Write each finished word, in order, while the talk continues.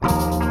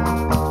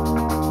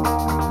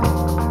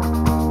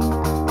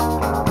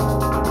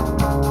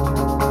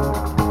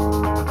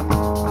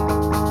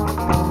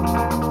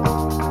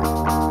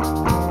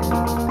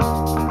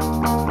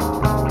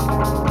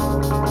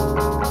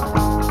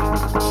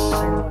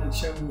wanted to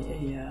show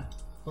me a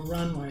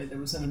runway that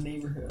was in a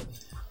neighborhood.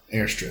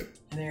 Airstrip.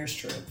 An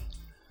airstrip.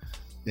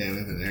 Yeah, we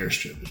have an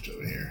airstrip just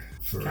over here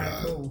for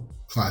Cool.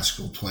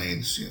 classical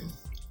planes.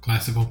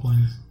 Classical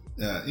planes?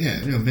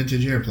 Yeah,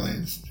 vintage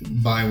airplanes.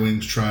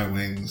 Bi-wings,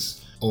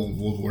 tri-wings, old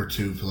World War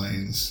II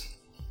planes.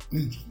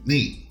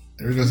 Neat.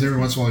 Because every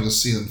once in a while you'll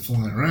see them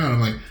flying around.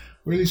 I'm like,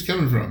 where are these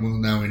coming from? Well,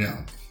 now we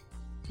know.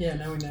 Yeah,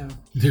 now we know.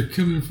 They're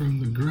coming from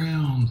the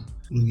ground.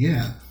 Well,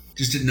 yeah.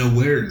 Just didn't know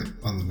where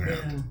on the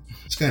ground. Yeah.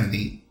 It's kind of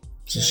neat.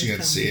 So she got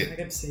to see it. I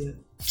got to see it.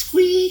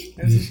 Squee!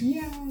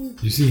 Yay!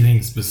 Did you see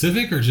anything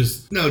specific or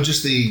just... No,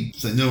 just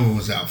no one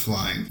was out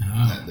flying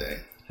that day.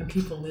 How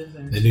people live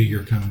there. They knew you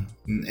were coming.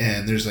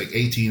 And there's like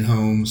 18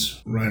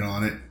 homes right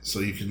on it. So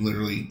you can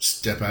literally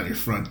step out your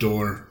front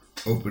door,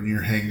 open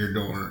your hangar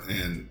door,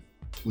 and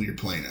pull your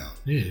plane out.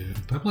 Yeah,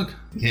 public?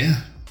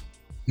 Yeah.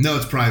 No,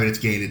 it's private. It's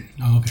gated.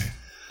 Oh, okay.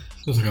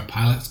 So it's like a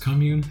pilot's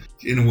commune?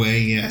 In a way,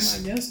 yes.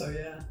 I guess so,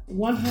 yeah.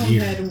 One home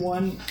had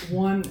one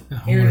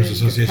The area homeowners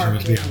association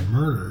must be a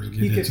murder.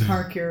 You could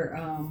park your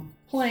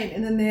plane,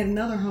 and then they had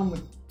another home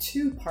with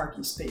 2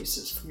 parking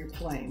spaces for your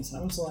planes.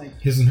 I was like,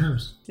 his and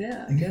hers.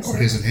 yeah, I guess Or so.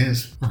 his and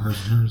his. Or hers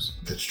and hers.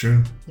 That's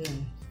true. Yeah.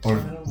 Or I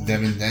don't know.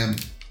 them and them.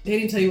 They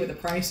didn't tell you what the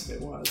price of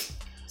it was.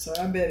 So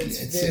I bet it's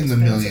It's very in the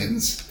expensive.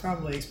 millions.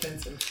 Probably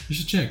expensive. You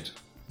should check.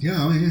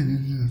 Yeah,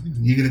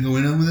 You gonna go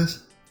in on with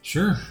us?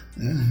 Sure.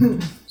 Yeah. As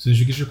soon as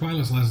you get your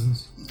pilot's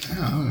license.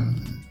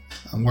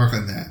 I'm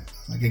working that.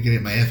 I gotta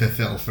get my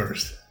FFL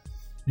first.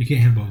 You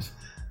can't have both.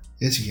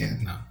 Yes, you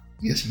can. No.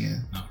 Yes, you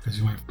can. No, because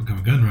you might become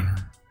a gun runner.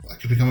 I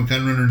could become a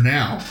gun runner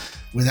now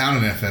without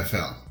an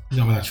FFL.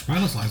 No, without your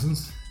pilot's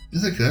license.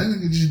 Yes, I could. I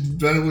could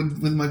just run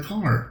it with my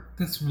car.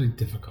 That's really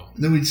difficult.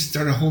 And then we'd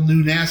start a whole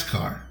new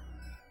NASCAR.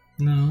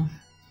 No.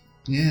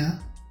 Yeah.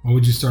 Why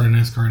would you start a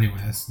NASCAR anyway?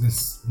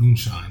 That's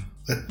moonshine.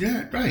 But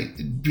yeah, right.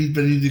 But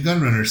the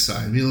gun runner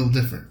side would be a little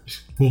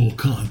different. Full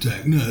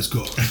contact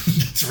NASCAR.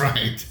 That's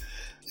right.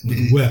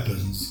 With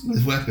weapons.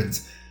 With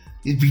weapons.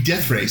 It'd be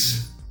Death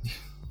Race.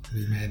 It'd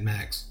be Mad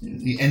Max.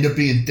 You end up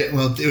being...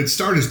 well, it would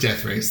start as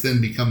Death Race, then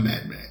become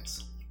Mad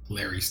Max.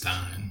 Larry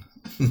Stein.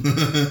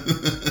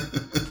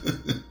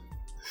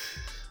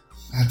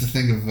 I have to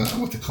think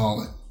of what to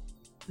call it.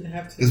 You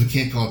have to. Because we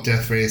can't call it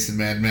Death Race and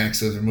Mad Max.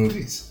 Those are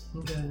movies.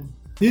 Okay.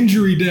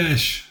 Injury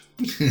Dash.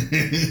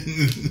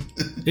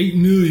 8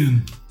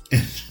 million.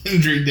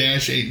 Injury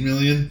Dash 8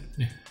 million?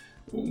 Yeah.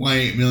 Why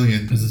 8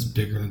 million? Because it's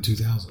bigger than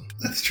 2000.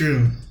 That's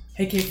true.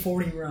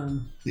 AK-40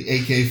 run. The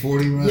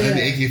AK-40 run? Yeah.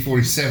 The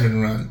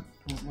AK-47 run.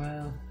 Oh,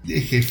 wow. The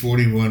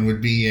AK-41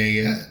 would be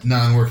a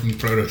non-working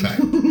prototype.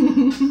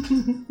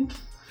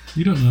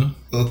 You don't know.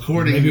 Well,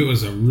 according... Maybe it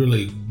was a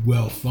really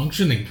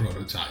well-functioning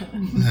prototype.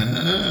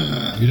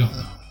 You don't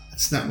know.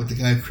 That's not what the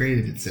guy who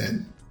created it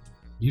said.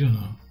 You don't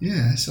know.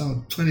 Yeah, I saw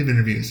plenty of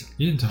interviews.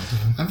 You didn't talk to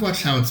him. I've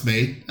watched How It's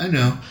Made. I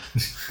know.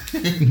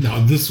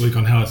 No, this week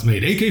on How It's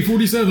Made.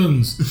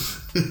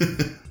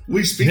 AK-47s.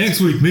 We speak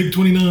Next week,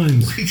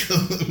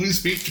 MiG-29s. we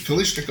speak to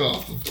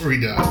Kalishnikov before he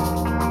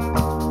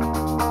died.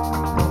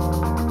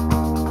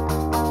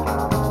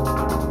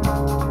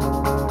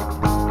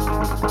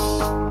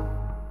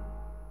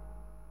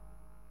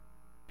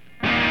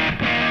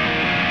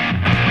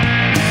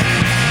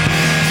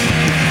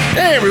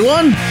 Hey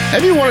everyone!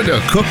 Have you wanted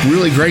to cook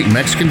really great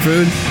Mexican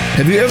food?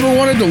 Have you ever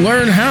wanted to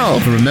learn how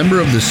from a member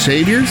of the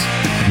Saviors?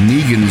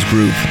 Negan's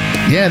group.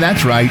 Yeah,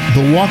 that's right,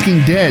 The Walking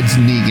Dead's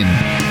Negan.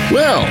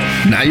 Well,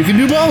 now you can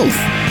do both.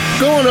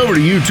 Go on over to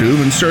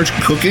YouTube and search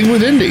Cooking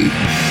with Indy.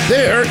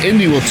 There,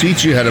 Indy will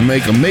teach you how to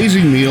make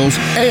amazing meals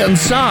and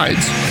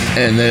sides,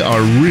 and they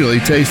are really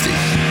tasty.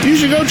 You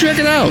should go check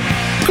it out.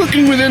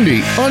 Cooking with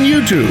Indy on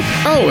YouTube.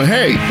 Oh, and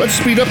hey, let's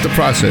speed up the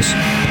process.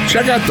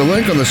 Check out the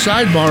link on the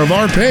sidebar of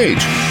our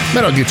page.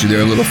 That'll get you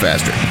there a little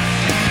faster.